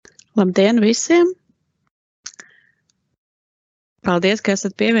Labdien visiem! Paldies, ka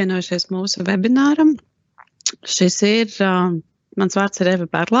esat pievienojušies mūsu webināram. Mans vārds ir Eva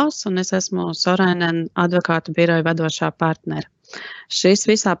Berlaus, un es esmu Sorainen advokātu biroja vadošā partnere. Šis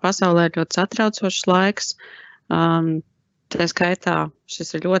visā pasaulē ir ļoti satraucošs laiks. Tā skaitā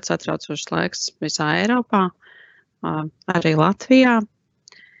šis ir ļoti satraucošs laiks visā Eiropā, arī Latvijā.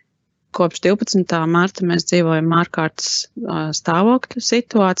 Kopš 12. marta mēs dzīvojam ārkārtas stāvokļa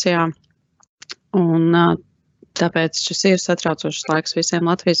situācijā, un tāpēc šis ir satraucošs laiks visiem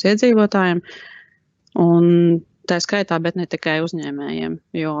Latvijas iedzīvotājiem, un tā skaitā, bet ne tikai uzņēmējiem,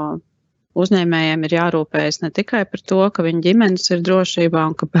 jo uzņēmējiem ir jārūpējas ne tikai par to, ka viņu ģimenes ir drošībā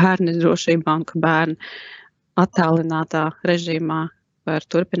un ka bērni ir drošībā un ka bērni attālinātā režīmā var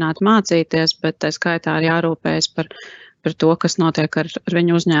turpināt mācīties, bet tā skaitā ir jārūpējas par to, kas notiek ar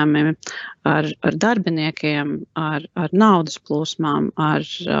viņu uzņēmumiem, ar darbiniekiem, ar naudas plūsmām, ar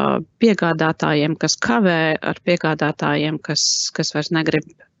piegādātājiem, kas kavē, ar piegādātājiem, kas vairs negrib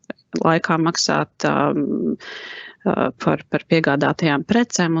laikā maksāt par piegādātajām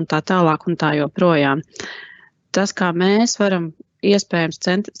precēm un tā tālāk un tā joprojām. Tas, kā mēs varam iespējams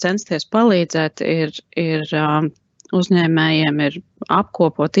censties palīdzēt, ir uzņēmējiem ir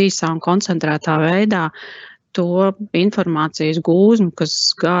apkopot īsā un koncentrētā veidā to informācijas gūzmu, kas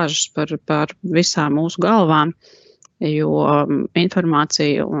gāžas par visām mūsu galvām, jo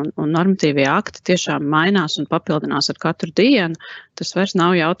informācija un normatīvie akti tiešām mainās un papildinās ar katru dienu. Tas vairs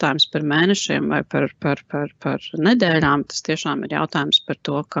nav jautājums par mēnešiem vai par nedēļām, tas tiešām ir jautājums par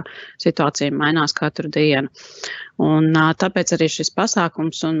to, ka situācija mainās katru dienu. Un tāpēc arī šis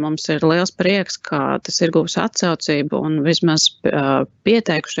pasākums, un mums ir liels prieks, ka tas ir guvis atsaucību, un vismaz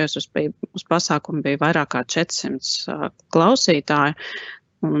pieteikušies uz pasākumu bija vairāk kā 400 klausītāji.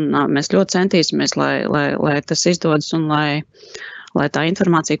 Un mēs ļoti centīsimies, lai tas izdodas un lai tā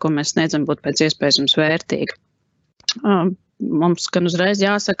informācija, ko mēs sniedzam, būtu pēc iespējas jums vērtīga. Mums gan uzreiz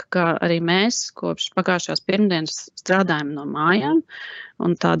jāsaka, ka arī mēs kopš pagājušās pirmdienas strādājam no mājām,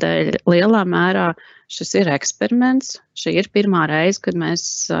 un tādēļ lielā mērā šis ir eksperiments. Šī ir pirmā reize, kad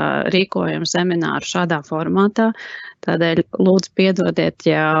mēs rīkojam semināru šādā formātā. Tādēļ lūdzu piedodiet,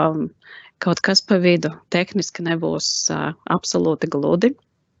 ja kaut kas pa vidu tehniski nebūs absolūti gludi.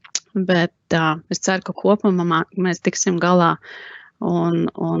 Bet es ceru, ka kopumā mēs tiksim galā un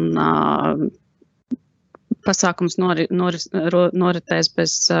pasākums noritēs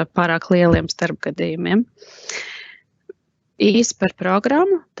bez pārāk lieliem starpgadījumiem. Īsi par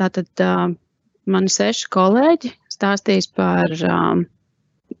programmu. Tātad mani 6 kolēģi stāstīs par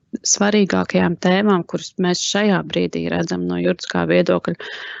svarīgākajām tēmām, kuras mēs šajā brīdī redzam no juridiskā viedokļa,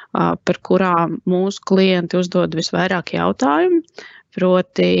 par kurām mūsu klienti uzdod visvairāk jautājumu.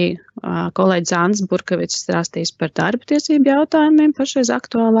 Proti kolēģis Anns Burkevičs stāstīs par darba tiesību jautājumiem, pašreiz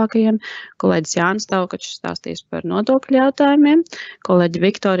aktuālākajiem. Kolēģis Jānis Taukačs stāstīs par nodokļu jautājumiem. Kolēģi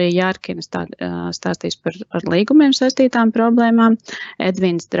Viktorija Jārkina stāstīs par ar līgumiem saistītām problēmām.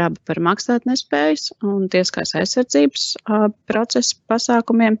 Edvīns Draba par maksātnespējas un tieskās aizsardzības procesa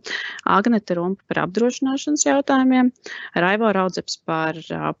pasākumiem. Agnete Rumpa par apdrošināšanas jautājumiem. Raivo Raudzeps par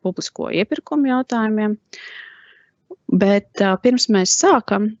publisko iepirkumu jautājumiem. Bet pirms mēs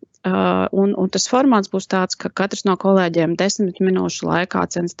sākam, un tas formāts būs tāds, ka katrs no kolēģiem 10 minūšu laikā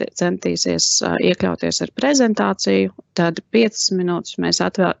centīsies iekļauties ar prezentāciju, tad 5 minūtes mēs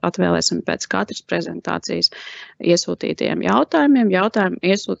atvēlēsim pēc katras prezentācijas iesūtītajiem jautājumiem. Jautājumu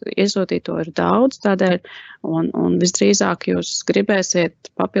iesūtīto ir daudz, tādēļ, un visdrīzāk jūs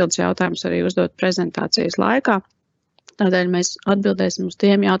gribēsiet papildus jautājumus arī uzdot prezentācijas laikā. Tādēļ mēs atbildēsim uz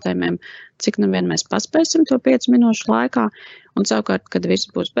tiem jautājumiem, cik nu vien mēs paspēsim to 5 minūšu laikā. Un savukārt, kad visi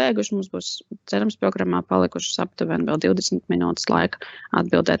būs beiguši, mums būs cerams programmā palikušas aptuveni vēl 20 minūtes laika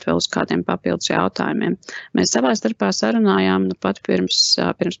atbildēt vēl uz kādiem papildus jautājumiem. Mēs savā starpā sarunājām pat pirms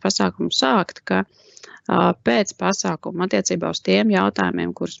pasākuma sākt, ka pēc pasākuma attiecībā uz tiem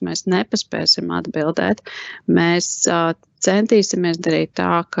jautājumiem, kurus mēs nepaspēsim atbildēt, mēs centīsimies darīt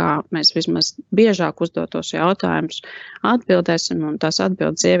tā, ka mēs vismaz biežāk uzdotos jautājumus atbildēsim un tās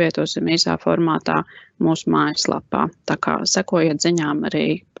atbildes ievietosim īsā formātā mūsu mājaslapā. Tā kā sekojiet ziņām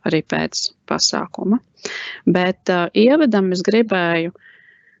arī pēc pasākuma. Bet ievadam es gribēju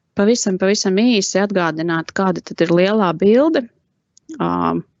pavisam īsi atgādināt, kāda tad ir lielā bilde,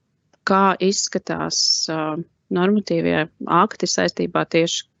 kā izskatās normatīvie akti saistībā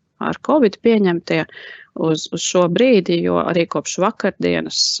tieši ar Covid pieņemtie uz šo brīdi, jo arī kopš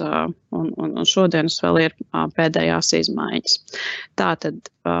vakardienas un šodienas vēl ir pēdējās izmaiņas. Tātad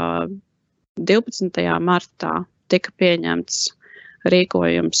 12. martā tika pieņemts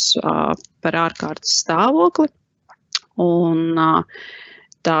rīkojums par ārkārtas stāvokli, un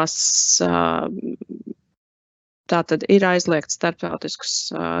tātad ir aizliegts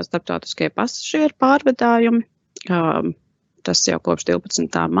starptautiskie pasažieru pārvadājumi. Tas jau kopš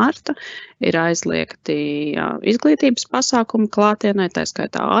 12. marta ir aizliegti izglītības pasākumi klātienē, tā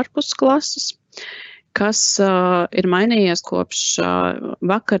skaitā ārpus klases, kas ir mainījies kopš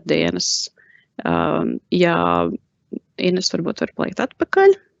vakardienas. Ja Ines varbūt var palikt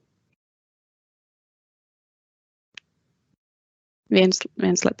atpakaļ.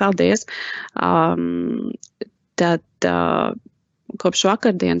 Paldies. Tad kopš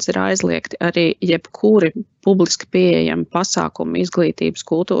vakardienas ir aizliegti arī jebkuri publiski pieejami pasākumi izglītības,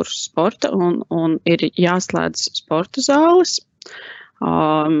 kultūras, sporta un ir jāslēdz sporta zāles.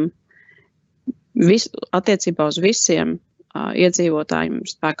 Attiecībā uz visiem iedzīvotājiem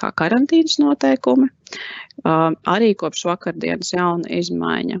spēkā karantīnas noteikumi. Arī kopš vakardienas jauna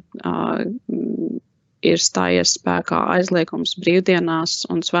izmaiņa ir stājies spēkā aizliegums brīvdienās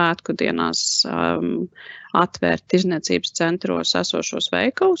un svētku dienās atvērt tirzniecības centros esošos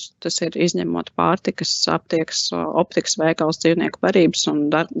veikalus. Tas ir izņemot pārtikas, aptiekas, optikas veikals, dzīvnieku barības un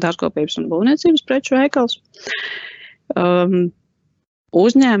dārzkopības un būvniecības preču veikals.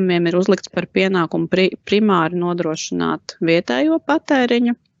 Uzņēmumiem ir uzlikts par pienākumu primāri nodrošināt vietējo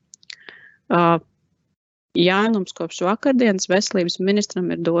patēriņu. Jaunums kopš vakardienas veselības ministram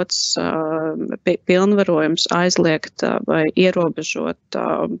ir dots pilnvarojums aizliegt vai ierobežot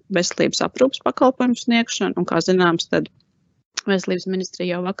veselības aprūpes pakalpojumu sniegšanu. Un, kā zināms, tad veselības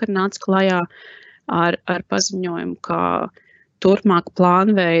ministrija jau vakar nāca klajā ar paziņojumu, ka turpmāk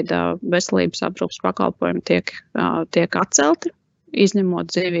plānveida veselības aprūpes pakalpojumi tiek atcelti, izņemot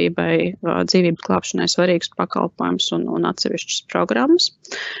dzīvības glābšanai svarīgus pakalpojumus un atsevišķas programmas.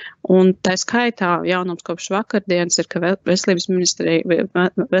 Un tā skaitā jaunums kopš vakardienas ir, ka veselības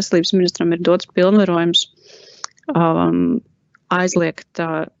ministram ir dots pilnvarojums aizliegt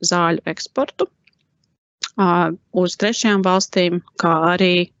zāļu eksportu uz trešajām valstīm, kā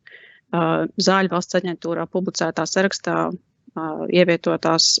arī zāļu valsts aģentūrā publicētā sarakstā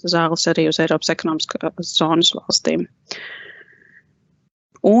ievietotās zāles arī uz Eiropas ekonomiskās zonas valstīm.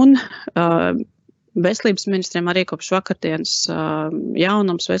 Un veselības ministriem arī kopš vakardienas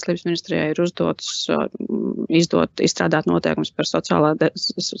jaunums veselības ministrijai ir izstrādāt noteikums par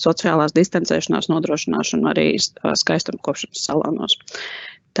sociālās distancēšanās nodrošināšanu arī skaistumkopšanas salānos.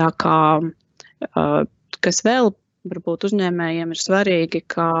 Tā kā, kas vēl varbūt uzņēmējiem ir svarīgi,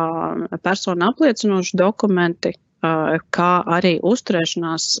 ka persona apliecinoši dokumenti, kā arī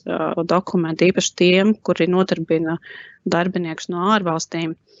uzturēšanās dokumenti, īpaši tiem, kuri nodarbina darbinieks no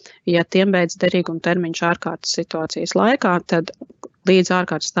ārvalstīm, ja tiem beidz derīguma termiņš ārkārtas situācijas laikā, tad līdz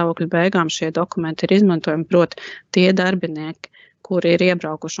ārkārtas stāvokļa beigām šie dokumenti ir izmantojami, proti tie darbinieki, kuri ir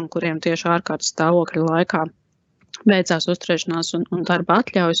iebraukuši un kuriem tieši ārkārtas stāvokļa laikā beidzās uzturēšanās un darba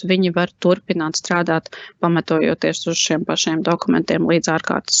atļaujas, viņi var turpināt strādāt, pamatojoties uz šiem pašiem dokumentiem līdz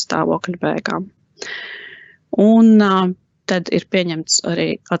ārkārtas stāvokļa beigām. Un tad ir pieņemts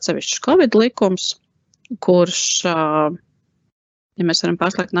arī atsevišķs Covid likums, kurš, ja mēs varam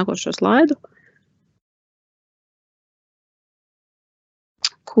pārslēgt nākošo slaidu,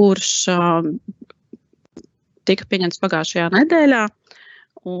 kurš tika pieņemts pagājušajā nedēļā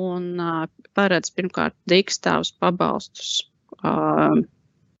un paredz pirmkārt dīkstāvus pabalstus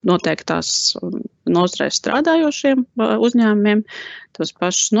noteiktās nozarēs strādājošiem uzņēmumiem, tos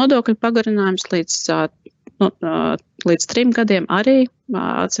pašus nodokļu pagarinājums līdz 3 gadiem arī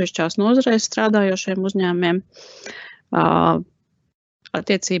atsevišķās nozarēs strādājošiem uzņēmumiem.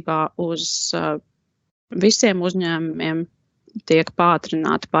 Attiecībā uz visiem uzņēmumiem tiek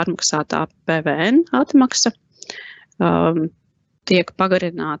pātrināta pārmaksātā PVN atmaksa, tiek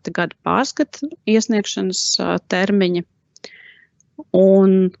pagarināta gada pārskata iesniegšanas termiņi,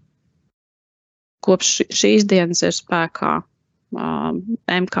 un kopš šīs dienas ir spēkā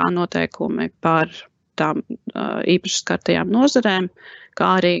MK noteikumi par tām īpaši skartajām nozarēm, kā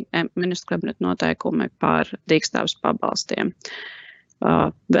arī ministru kabineta noteikumi par dīkstāvus pabalstiem.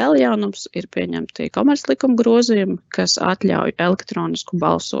 Vēl jaunums ir pieņemti komerclikuma grozījumi, kas atļauj elektronisku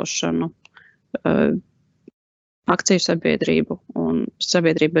balsošanu akciju sabiedrību un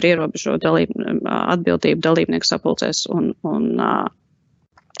sabiedrību ar ierobežotu atbildību dalībnieku sapulcēs un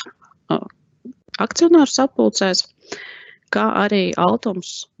akcionāru sapulcēs, kā arī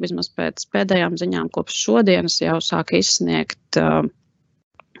Altums, vismaz pēc pēdējām ziņām kopš šodienas, jau sāk izsniegt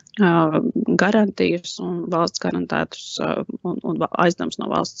garantijas un valsts garantētus un aizdevums no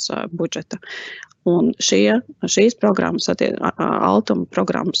valsts budžeta. Un šīs programmas, Altuma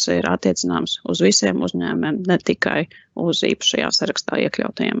programmas ir attiecināmas uz visiem uzņēmumiem, ne tikai uz īpašajā sarakstā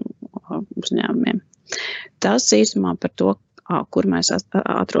iekļautajiem uzņēmumiem. Tas īsumā par to, kur mēs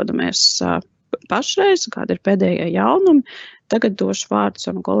atrodamies pašreiz, kādi ir pēdējie jaunumi. Tagad došu vārdu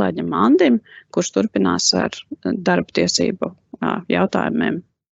savam kolēģim Andim, kurš turpinās ar darba tiesību jautājumiem